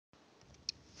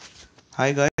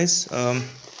Hi guys,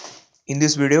 in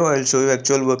this video I'll show you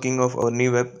actual working of our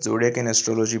new app Zodiac and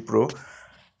Astrology Pro.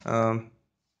 Um,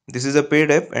 this is a paid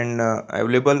app and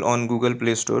available on Google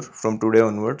Play Store from today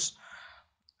onwards.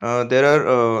 There are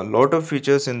a lot of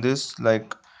features in this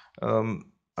um,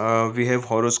 we have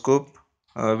horoscope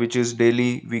which is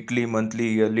daily, weekly, monthly,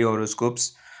 yearly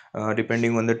horoscopes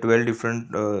depending on the 12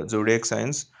 different zodiac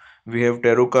signs. We have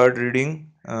tarot card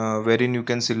reading wherein you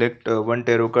can select one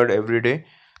tarot card every day.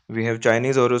 We have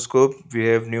Chinese horoscope, we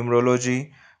have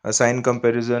numerology, a sign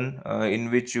comparison in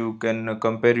which you can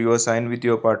compare your sign with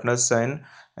your partner's sign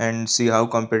and see how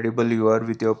compatible you are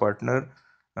with your partner.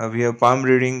 We have palm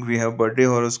reading, we have birthday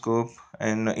horoscope,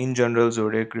 and in general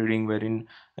zodiac reading, wherein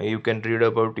you can read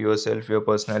about yourself, your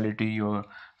personality, your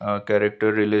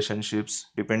character, relationships,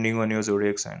 depending on your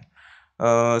zodiac sign.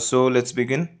 So let's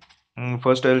begin.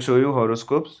 First, I'll show you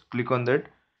horoscopes. Click on that.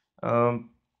 Um,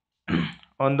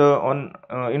 on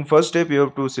in first step, you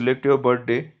have to select your birth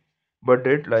date.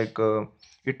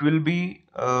 It will be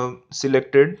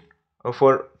selected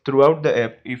for throughout the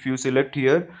app. If you select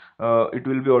here, it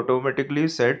will be automatically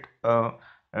set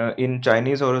in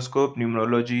Chinese horoscope,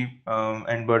 numerology,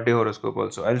 and birthday horoscope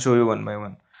also. I'll show you one by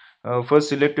one. First,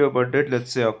 select your birth date.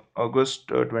 Let's say August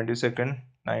 22nd,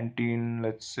 19.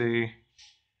 Let's say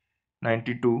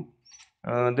 92.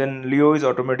 Then Leo is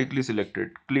automatically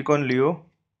selected. Click on Leo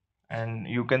and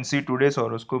you can see today's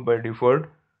horoscope by default.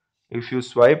 If you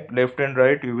swipe left and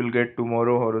right, you will get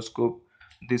tomorrow horoscope,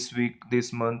 this week,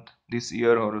 this month, this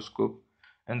year horoscope,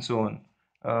 and so on.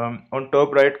 On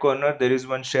top right corner, there is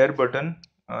one share button.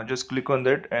 Just click on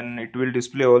that, and it will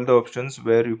display all the options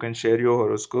where you can share your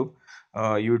horoscope: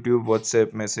 YouTube,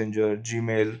 WhatsApp, Messenger,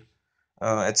 Gmail,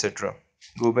 etc.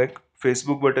 Go back.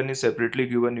 Facebook button is separately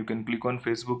given. You can click on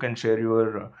Facebook and share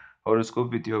your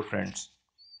horoscope with your friends.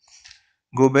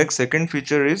 Go back. Second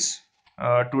feature is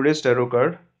today's tarot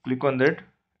card. Click on that.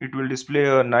 It will display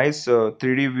a nice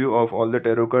 3D view of all the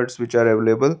tarot cards which are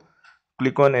available.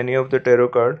 Click on any of the tarot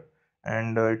card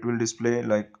and it will display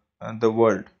the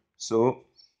world. So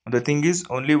the thing is,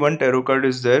 only one tarot card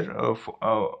is there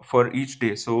for each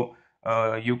day. So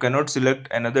you cannot select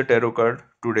another tarot card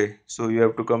today. So you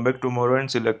have to come back tomorrow and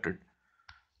select it.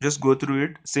 Just go through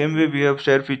it. Same way we have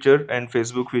share feature and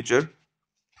Facebook feature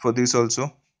for this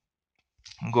also.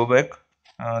 Go back.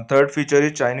 Third feature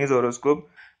is Chinese horoscope.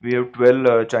 We have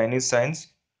 12 Chinese signs.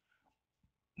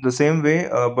 The same way,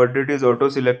 birth date is auto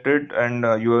selected and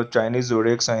your Chinese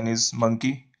zodiac sign is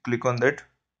monkey. Click on that.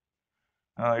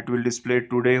 It will display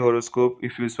today horoscope.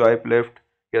 If you swipe left,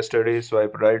 yesterday,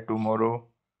 swipe right, tomorrow,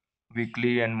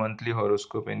 weekly and monthly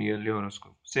horoscope and yearly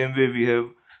horoscope. Same way we have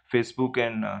Facebook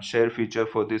and share feature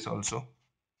for this also.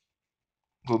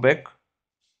 Go back.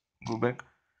 Go back.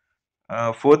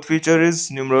 Fourth feature is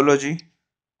numerology.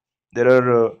 There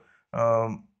are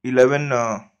 11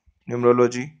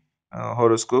 numerology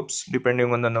horoscopes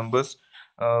depending on the numbers.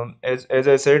 As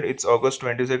I said, it's August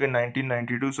 22nd,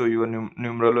 1992, so your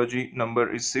numerology number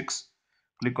is 6.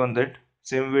 Click on that.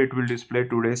 Same way it will display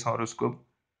today's horoscope,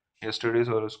 yesterday's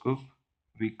horoscope,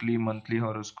 weekly, monthly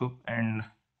horoscope, and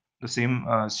the same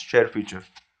share feature.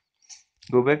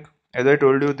 Go back. As I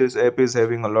told you, this app is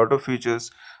having a lot of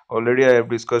features. Already I have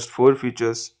discussed 4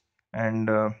 features, and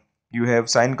you have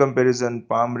sign comparison,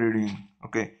 palm reading.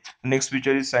 Okay. Next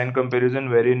feature is sign comparison,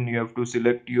 wherein you have to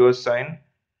select your sign.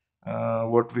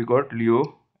 What we got,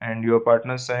 Leo, and your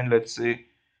partner's sign.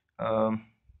 Um,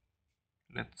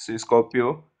 let's say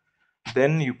Scorpio.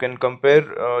 Then you can compare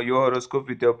your horoscope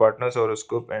with your partner's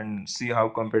horoscope and see how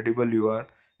compatible you are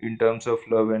in terms of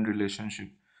love and relationship.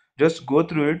 Just go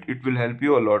through it. It will help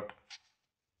you a lot.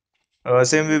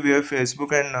 Same way we have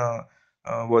Facebook and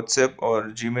WhatsApp or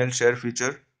Gmail share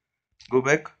feature. Go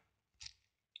back.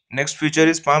 Next feature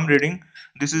is palm reading.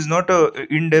 This is not a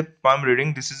in-depth palm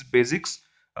reading. This is basics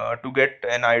to get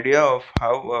an idea of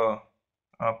how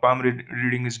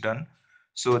reading is done.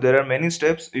 So there are many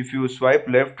steps. If you swipe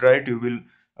left, right,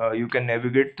 you can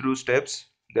navigate through steps.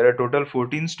 There are total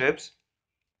 14 steps,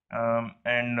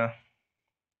 and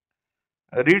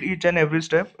read each and every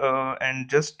step and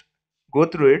just go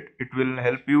through it. It will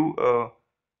help you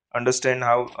understand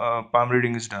how palm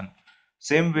reading is done.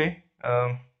 Same way,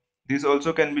 this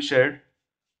also can be shared.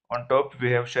 On top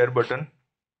we have share button.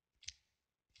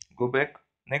 Go back.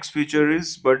 Next feature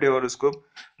is birthday horoscope.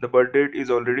 The birth date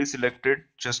is already selected.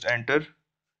 Just enter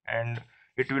and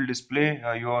it will display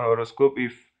your horoscope.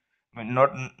 If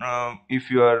not, if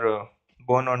you are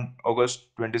born on August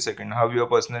 22nd, how your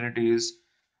personality is,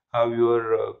 how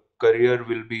your career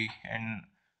will be, and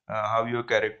how your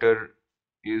character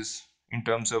is in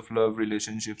terms of love,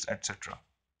 relationships, etc.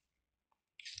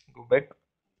 Go back.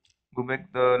 Go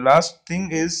back. The last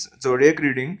thing is zodiac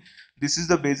reading. This is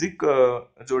the basic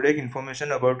zodiac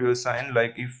information about your sign.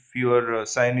 Like if your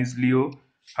sign is Leo,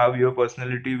 how your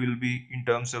personality will be in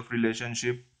terms of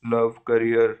relationship, love,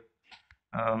 career,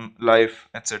 life,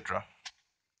 etc.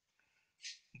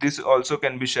 This also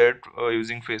can be shared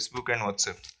using Facebook and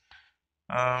WhatsApp.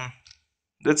 Um,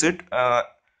 that's it.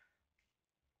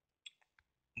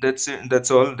 That's it.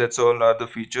 That's all are the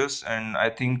features, and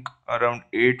I think around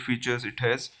 8 features it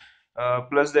has.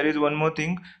 Plus there is one more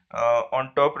thing.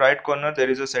 On top right corner there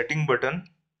is a setting button.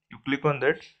 You click on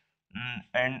that.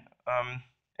 And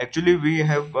actually we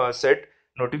have set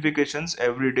notifications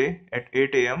every day at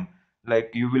 8 a.m.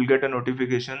 Like you will get a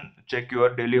notification, check your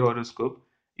daily horoscope.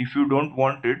 If you don't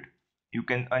want it, you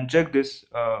can uncheck this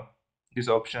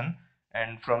option,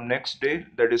 and from next day,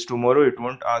 that is tomorrow, it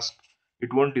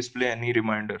won't display any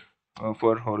reminder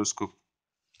for horoscope.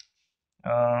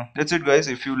 That's it, guys.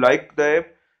 If you like the app,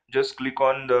 just click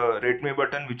on the rate me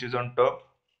button which is on top.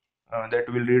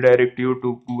 That will redirect you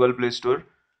to Google Play Store,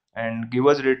 and give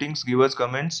us ratings, give us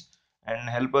comments, and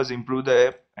help us improve the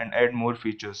app and add more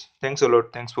features. Thanks a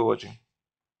lot. Thanks for watching.